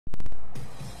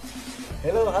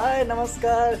Hello hi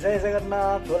नमस्कार जय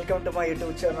Jagannath welcome to my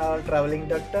YouTube channel travelling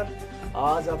doctor.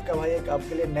 आज आपका भाई एक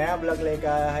आपके लिए नया ब्लॉग लेकर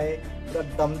आया है। पूरा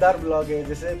दमदार ब्लॉग है।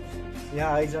 जैसे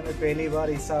यहाँ आइसलैंड में पहली बार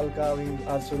इस साल का अभी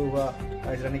आज शुरू हुआ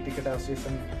आइसलैंडिक क्रिकेट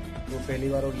एसोसिएशन, वो पहली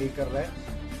बार वो लीग कर रहा है।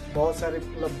 बहुत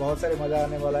सारे मज़ा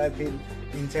आने वाला है। फिर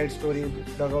इनसाइड स्टोरी,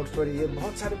 डगआउट स्टोरी, ये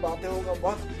बहुत सारी बातें होगा।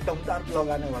 बहुत दमदार ब्लॉग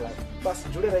आने वाला है। बस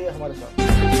जुड़े रहिए हमारे साथ।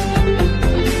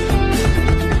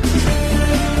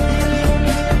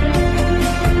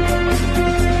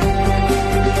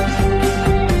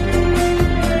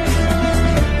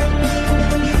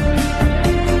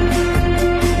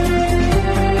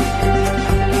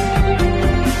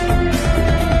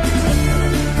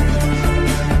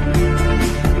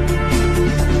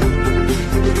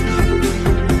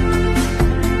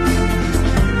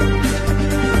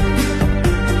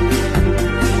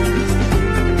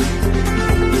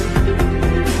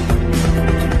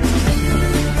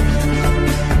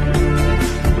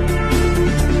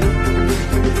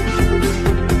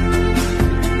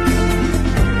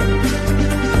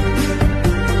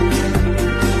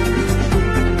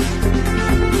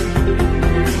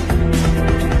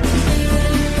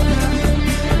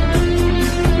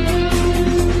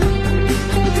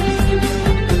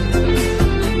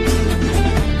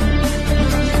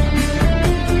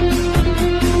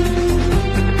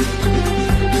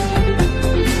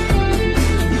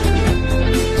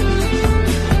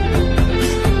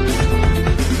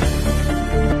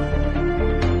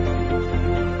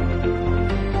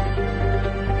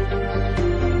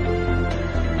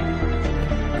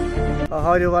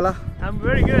 How are you, Wala? I'm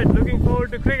very good. Looking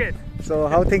forward to cricket. So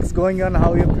how things going on? How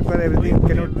you prepare everything?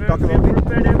 Can you talk about We've it?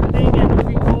 prepared everything and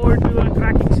looking forward to a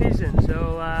cracking season. So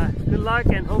good luck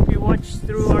and hope you watch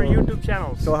through our YouTube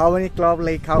channels. So how many club,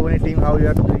 like how many team, how you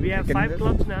are doing? We have 5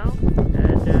 clubs now,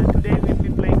 and today we'll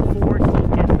be playing 4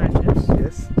 cricket matches.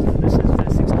 Yes. So this is the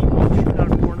 16-ball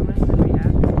shootout tournament that we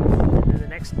have, and then the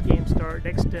next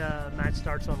match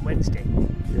starts on Wednesday.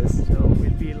 Yes. So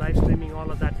we'll be live streaming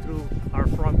all of that through our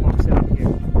frog box setup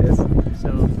here. Yes. So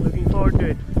looking forward to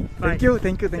it. Bye. Thank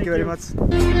you very much.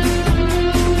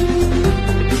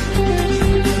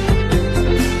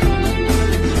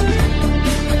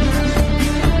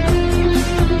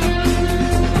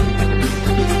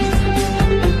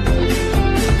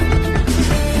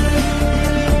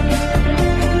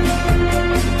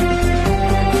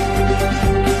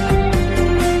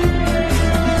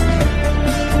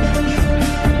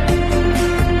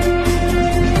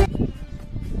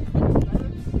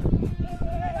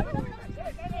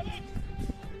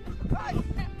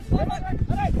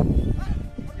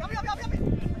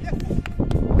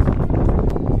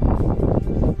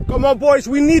 Come on, boys,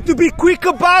 we need to be quick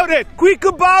about it! Quick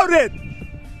about it!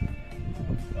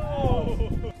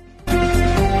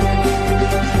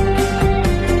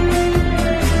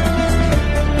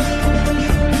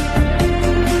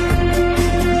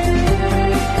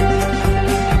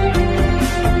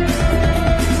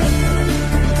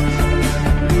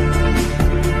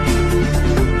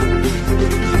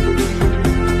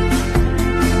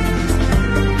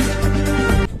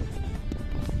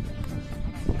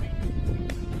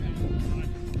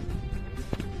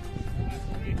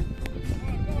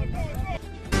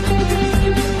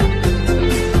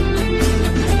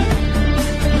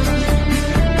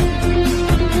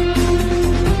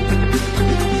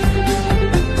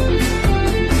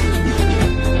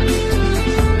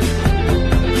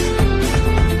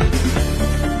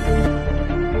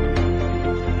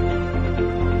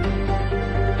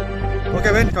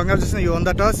 Okay, Ben, congratulations, you won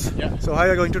the toss. Yeah. So how are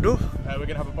you going to do? We're going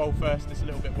to have a bowl first. It's a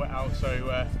little bit wet out, so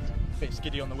a bit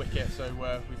skiddy on the wicket. So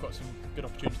we've got some good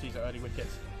opportunities at early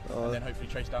wickets, and then hopefully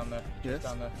chase down the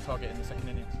target in the second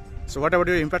innings. So what about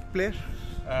your impact player?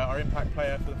 Our impact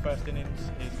player for the first innings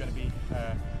is going to be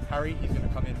Harry. He's going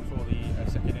to come in for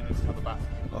the second innings to cover back.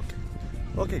 Okay.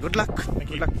 Okay, good luck. Thank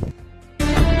you. Good luck.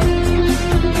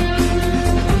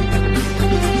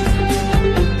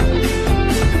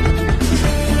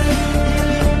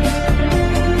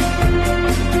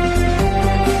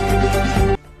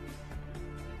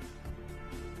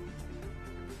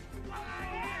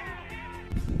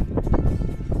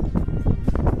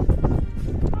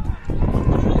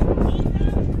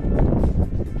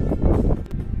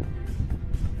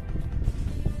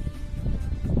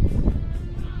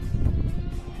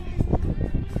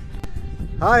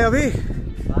 Hi Abhi.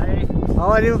 Hi. How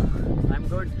are you? I'm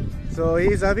good. So he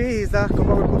is Abhi, he is the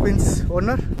Copa Pupins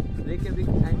owner. Reykjavik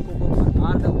and Copa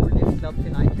are the oldest clubs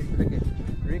in Iceland cricket.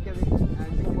 Reykjavik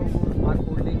and Copa are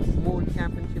holding more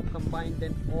championship combined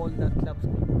than all the clubs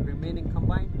remaining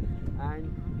combined,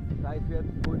 and Guys, we are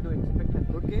going to expect a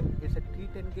good game. It's a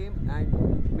T10 game,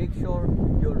 and make sure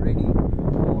you're ready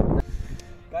for that.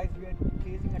 Guys, we are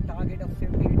chasing a target of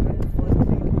 78 runs. First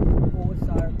 3 overs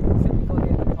are crucial because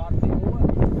they are the power play over.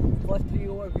 First 3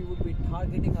 overs, we would be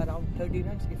targeting around 30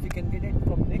 runs. If we can get it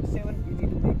from next 7, we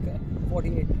need to make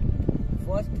 48.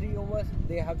 First 3 overs,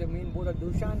 they have the main bowler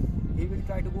Dushan. He will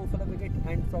try to go for the wicket,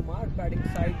 and from our batting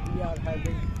side, we are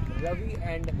having Ravi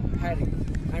and Harry.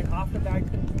 And after that,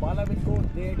 Bala will go.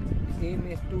 Their aim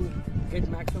is to get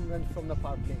maximum runs from the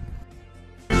power play.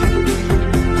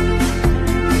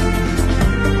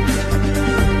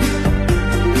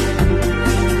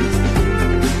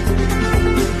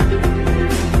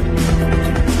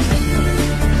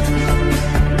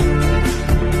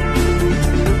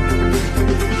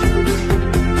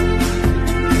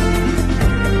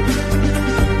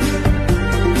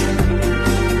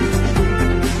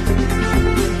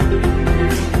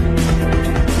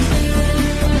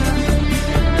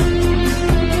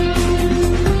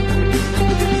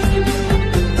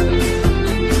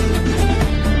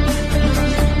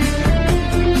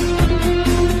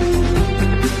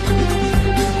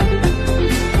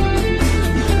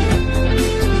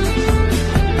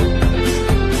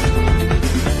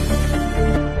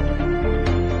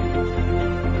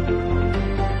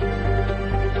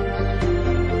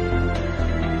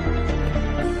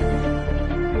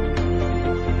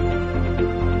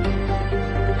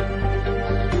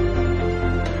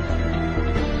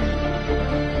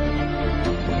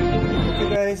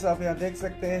 Guys, आप यहाँ देख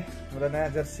सकते हैं मेरा नया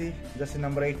Jersey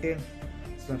number 18,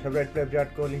 favourite player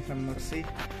Virat Kohli number C.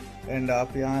 And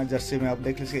आप यहाँ Jersey में आप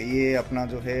देख लीजिए, ये अपना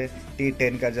जो है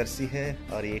T10 का जर्सी है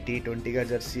और ये T20 का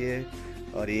जर्सी है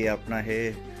और ये अपना है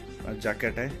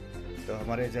जैकेट है। तो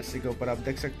हमारे जर्सी के ऊपर आप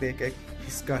देख सकते हैं कि एक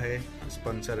हिस्का है,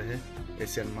 स्पॉन्सर है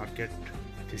Asian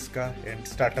market हिस्का and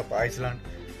startup Iceland,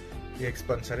 ये एक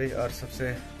स्पॉन्सर है। और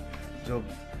सबसे जो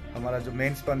हमारा जो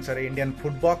मेन स्पॉन्सर है Indian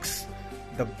food box,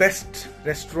 the best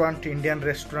restaurant, Indian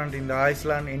restaurant in the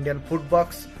Iceland, Indian food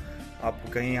box.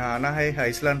 आपको कहीं यहाँ आना है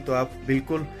आइसलैंड तो आप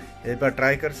बिल्कुल एक बार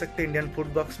ट्राई कर सकते हैं इंडियन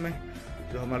फूड बॉक्स में,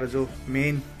 जो हमारा जो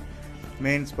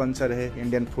मेन स्पॉन्सर है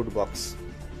Indian food box.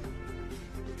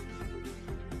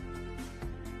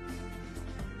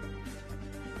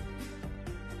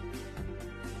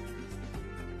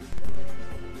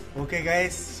 Okay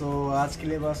guys, सो आज के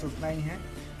लिए बस उतना ही है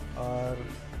और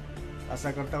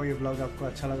आशा करता हूँ ये ब्लॉग आपको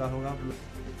अच्छा लगा होगा।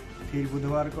 फिर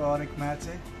बुधवार को और एक मैच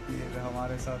है, फिर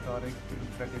हमारे साथ और एक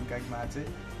टीम का एक मैच है,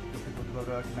 तो फिर बुधवार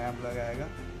को एक नया ब्लॉग आएगा।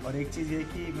 और एक चीज़ ये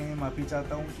कि मैं माफ़ी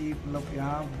चाहता हूँ कि मतलब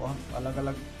यहाँ बहुत अलग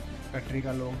अलग कंट्री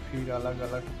का लोग, फिर अलग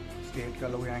अलग स्टेट का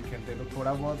लोग यहाँ खेलते हैं, तो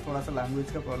थोड़ा सा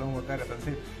लैंग्वेज का प्रॉब्लम होता है।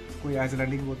 जैसे कोई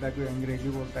आइसलैंडिक बोलता है, कोई अंग्रेजी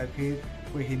बोलता है, फिर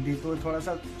कोई हिंदी, तो थोड़ा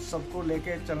सा सबको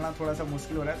लेके चलना थोड़ा सा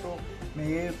मुश्किल हो रहा है। तो मैं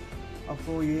ये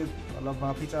आपको ये मतलब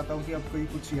माफ़ी चाहता हूँ कि अब कोई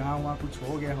कुछ यहाँ वहाँ कुछ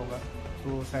हो गया होगा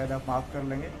तो शायद आप माफ़ कर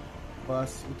लेंगे।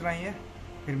 बस उतना ही है,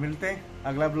 फिर मिलते हैं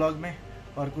अगला ब्लॉग में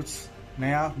और कुछ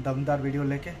नया दमदार वीडियो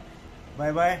लेके।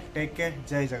 बाय बाय, टेक केयर,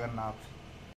 जय जगन्नाथ।